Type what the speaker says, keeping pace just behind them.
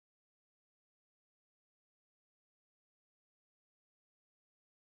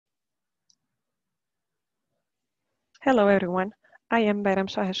Hello everyone, I am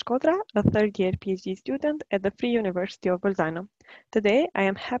Bajramshahe Shkodra, a third-year PhD student at the Free University of Bolzano. Today I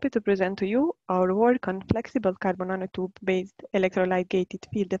am happy to present to you our work on flexible carbon nanotube-based electrolyte-gated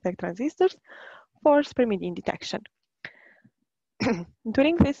field effect transistors for spermidine detection.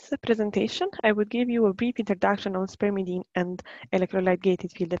 During this presentation, I will give you a brief introduction on spermidine and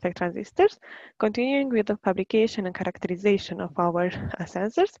electrolyte-gated field effect transistors, continuing with the fabrication and characterization of our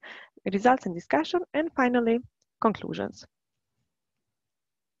sensors, results and discussion, and finally, conclusions.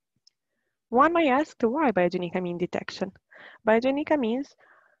 One may ask why biogenic amine detection. Biogenic amines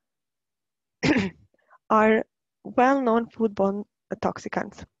are well-known foodborne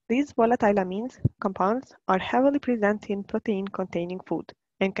toxicants. These volatile amines compounds are heavily present in protein-containing food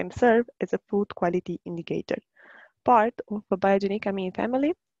and can serve as a food quality indicator. Part of the biogenic amine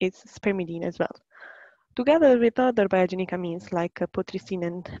family is spermidine as well. Together with other biogenic amines like putrescine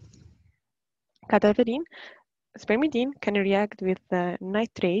and cadaverine, spermidine can react with the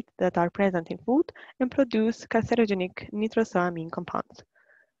nitrates that are present in food and produce carcinogenic nitrosamine compounds.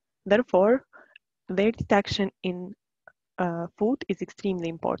 Therefore, their detection in food is extremely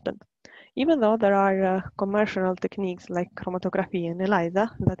important. Even though there are commercial techniques like chromatography and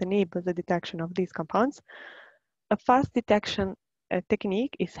ELISA that enable the detection of these compounds, a fast detection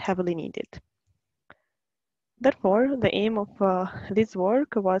technique is heavily needed. Therefore, the aim of this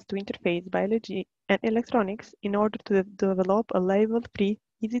work was to interface biology and electronics in order to develop a label-free,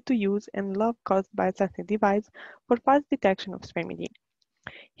 easy-to-use, and low-cost biosensing device for fast detection of spermidine.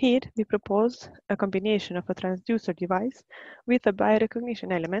 Here, we propose a combination of a transducer device with a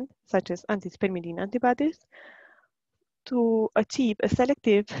biorecognition element, such as anti-spermidine antibodies, to achieve a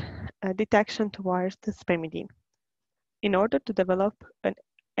selective detection towards the spermidine in order to develop an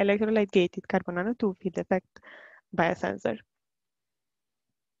electrolyte-gated carbon nanotube field effect biosensor.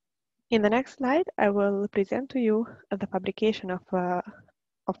 In the next slide, I will present to you the fabrication of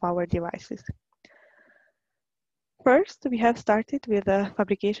our devices. First, we have started with the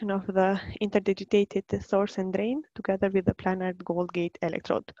fabrication of the interdigitated source and drain together with the planar gold gate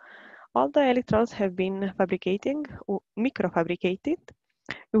electrode. All the electrodes have been microfabricated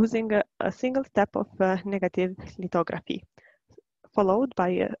using a single step of negative lithography, followed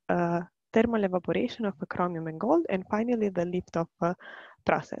by a thermal evaporation of chromium and gold, and finally the lift-off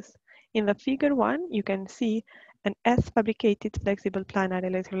process. In the figure 1, you can see an S-fabricated flexible planar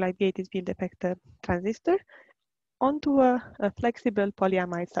electrolyte-gated field effect transistor onto a flexible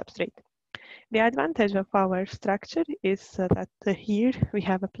polyamide substrate. The advantage of our structure is that here we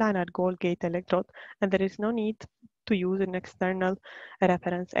have a planar gold gate electrode and there is no need to use an external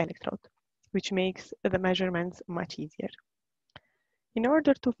reference electrode, which makes the measurements much easier. In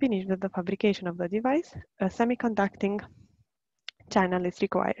order to finish with the fabrication of the device, a semiconducting channel is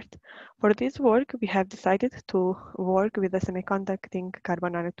required. For this work, we have decided to work with the semiconducting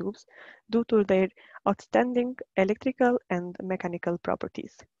carbon nanotubes due to their outstanding electrical and mechanical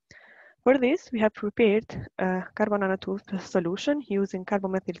properties. For this, we have prepared a carbon nanotube solution using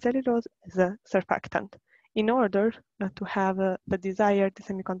carbomethyl cellulose as a surfactant. In order to have the desired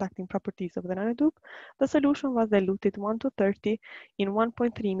semiconducting properties of the nanotube, the solution was diluted 1:30 in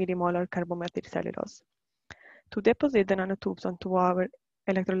 1.3 millimolar carbomethyl cellulose. To deposit the nanotubes onto our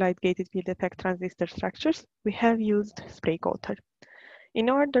electrolyte-gated field effect transistor structures, we have used spray coater. In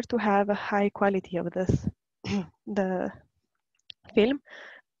order to have a high quality of the film,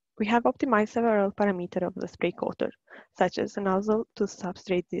 we have optimized several parameters of the spray coater, such as the nozzle to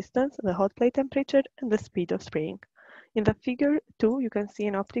substrate distance, the hot plate temperature, and the speed of spraying. In the figure 2, you can see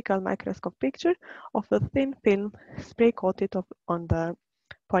an optical microscope picture of a thin film spray coated on the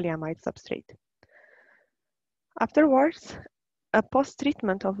polyamide substrate. Afterwards, a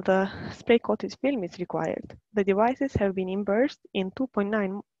post-treatment of the spray-coated film is required. The devices have been immersed in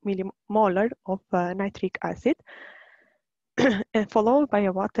 2.9 millimolar of nitric acid and followed by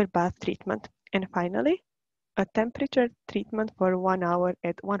a water bath treatment. And finally, a temperature treatment for 1 hour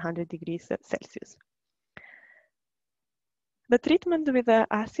at 100 degrees Celsius. The treatment with the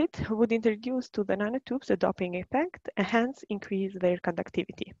acid would introduce to the nanotubes a doping effect and hence increase their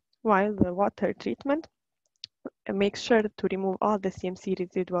conductivity, while the water treatment makes sure to remove all the CMC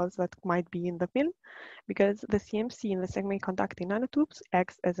residuals that might be in the film, because the CMC in the semiconducting nanotubes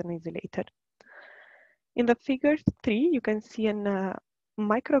acts as an insulator. In the figure 3, you can see an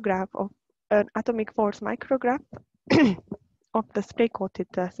micrograph of an atomic force micrograph of the spray-coated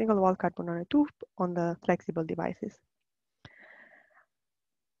single-wall carbon nanotube on the flexible devices.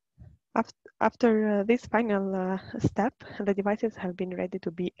 After this final step, the devices have been ready to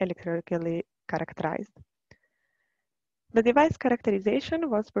be electrically characterized. The device characterization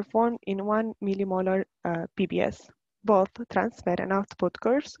was performed in 1 millimolar PBS. both transfer and output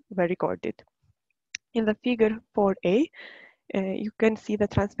curves were recorded. In the figure 4a, you can see the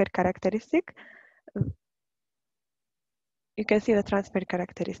transfer characteristic.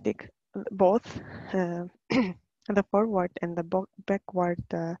 Both the forward and the backward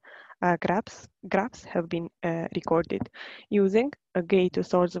graphs have been recorded using a gate to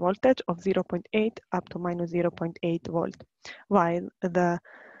source voltage of 0.8 up to minus 0.8 volt, while the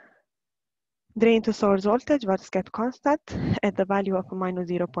drain to source voltage was kept constant at the value of minus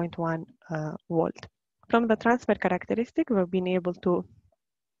 0.1 volt. From the transfer characteristic, we've been able to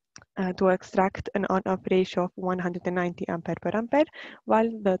extract an on-off ratio of 190 ampere per ampere, while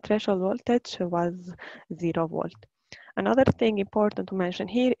the threshold voltage was 0 volt. Another thing important to mention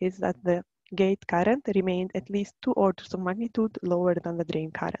here is that the gate current remained at least 2 orders of magnitude lower than the drain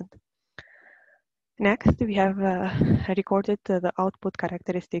current. Next, we have recorded the output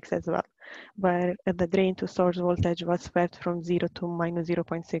characteristics as well, where the drain to source voltage was swept from 0 to minus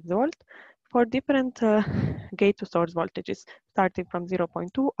 0.6 volt for different gate to source voltages, starting from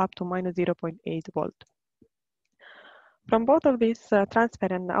 0.2 up to minus 0.8 volt. From both of these transfer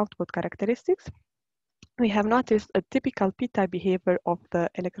and output characteristics, we have noticed a typical p-type behavior of the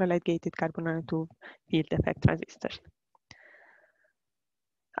electrolyte-gated carbon nanotube field effect transistors.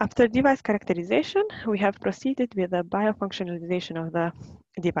 After device characterization, we have proceeded with the biofunctionalization of the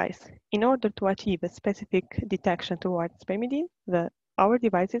device. In order to achieve a specific detection towards spermidine, our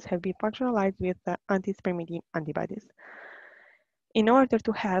devices have been functionalized with the anti-spermidine antibodies. In order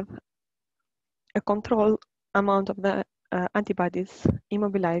to have a control amount of the antibodies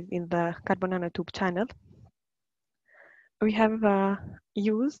immobilized in the carbon nanotube channel, we have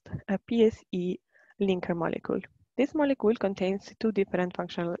used a PSE linker molecule. This molecule contains 2 different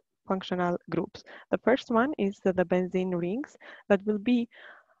functional groups. The first one is the benzene rings that will be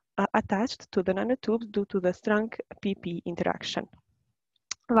attached to the nanotubes due to the strong PP interaction,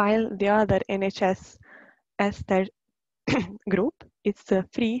 while the other NHS ester group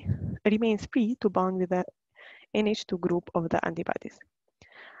remains free to bond with the NH2 group of the antibodies.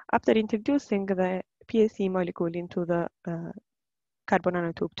 After introducing the PSE molecule into the carbon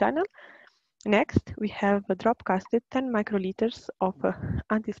nanotube channel, next, we have drop casted 10 microliters of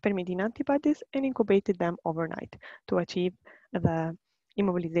anti-spermidine antibodies and incubated them overnight to achieve the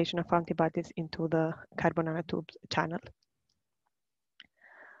immobilization of antibodies into the carbon nanotube channel.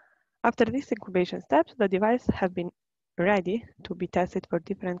 After these incubation steps, the device have been ready to be tested for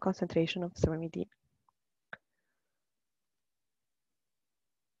different concentration of spermidine.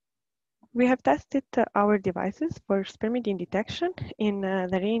 We have tested our devices for spermidine detection in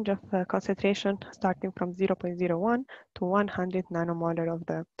the range of concentration starting from 0.01 to 100 nanomolar of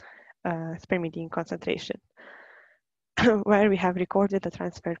the spermidine concentration, where we have recorded the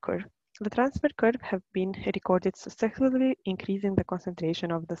transfer curve. The transfer curve have been recorded successfully increasing the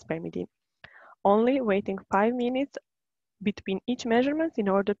concentration of the spermidine, only waiting 5 minutes between each measurement in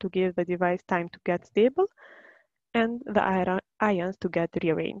order to give the device time to get stable and the ions to get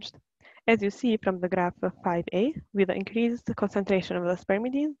rearranged. As you see from the graph of 5a, with the increased concentration of the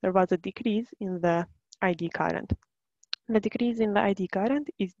spermidine, there was a decrease in the ID current. The decrease in the ID current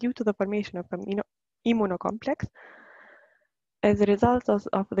is due to the formation of an immunocomplex as a result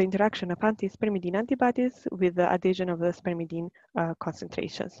of the interaction of anti-spermidine antibodies with the adhesion of the spermidine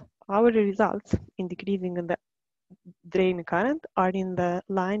concentrations. Our results in decreasing the drain current are in the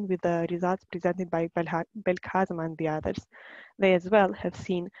line with the results presented by Belkacem and the others. They as well have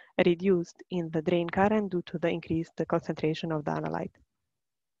seen a reduced in the drain current due to the increased concentration of the analyte.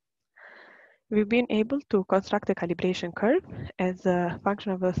 We've been able to construct a calibration curve as a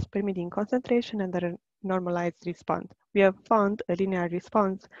function of the spermidine concentration and the normalized response. We have found a linear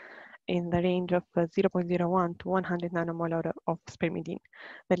response in the range of 0.01 to 100 nanomolar of spermidine.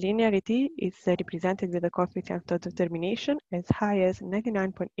 The linearity is represented with a coefficient of determination as high as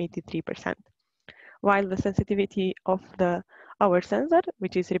 99.83%, while the sensitivity of our sensor,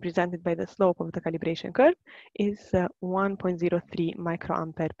 which is represented by the slope of the calibration curve, is 1.03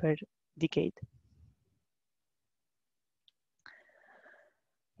 microampere per decade.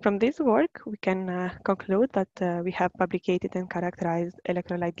 From this work, we can conclude that we have fabricated and characterized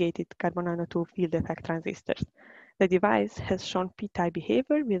electrolyte-gated carbon nanotube field effect transistors. The device has shown p-type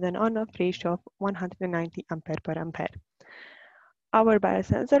behavior with an on-off ratio of 190 ampere per ampere. Our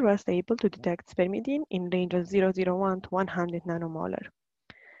biosensor was able to detect spermidine in range of 0.01 to 100 nanomolar.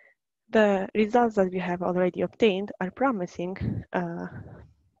 The results that we have already obtained are promising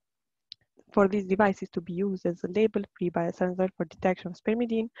for these devices to be used as a label-free biosensor for detection of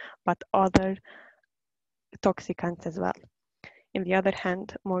spermidine, but other toxicants as well. On the other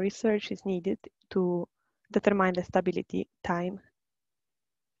hand, more research is needed to determine the stability, time,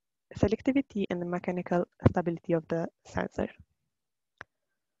 selectivity, and the mechanical stability of the sensor.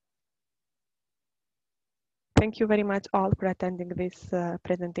 Thank you very much all for attending this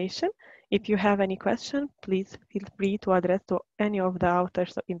presentation. If you have any question, please feel free to address to any of the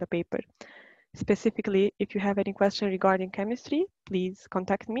authors in the paper. Specifically, if you have any question regarding chemistry, please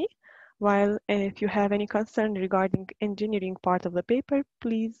contact me. While if you have any concern regarding engineering part of the paper,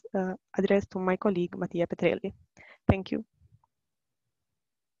 please address to my colleague, Mattia Petrelli. Thank you.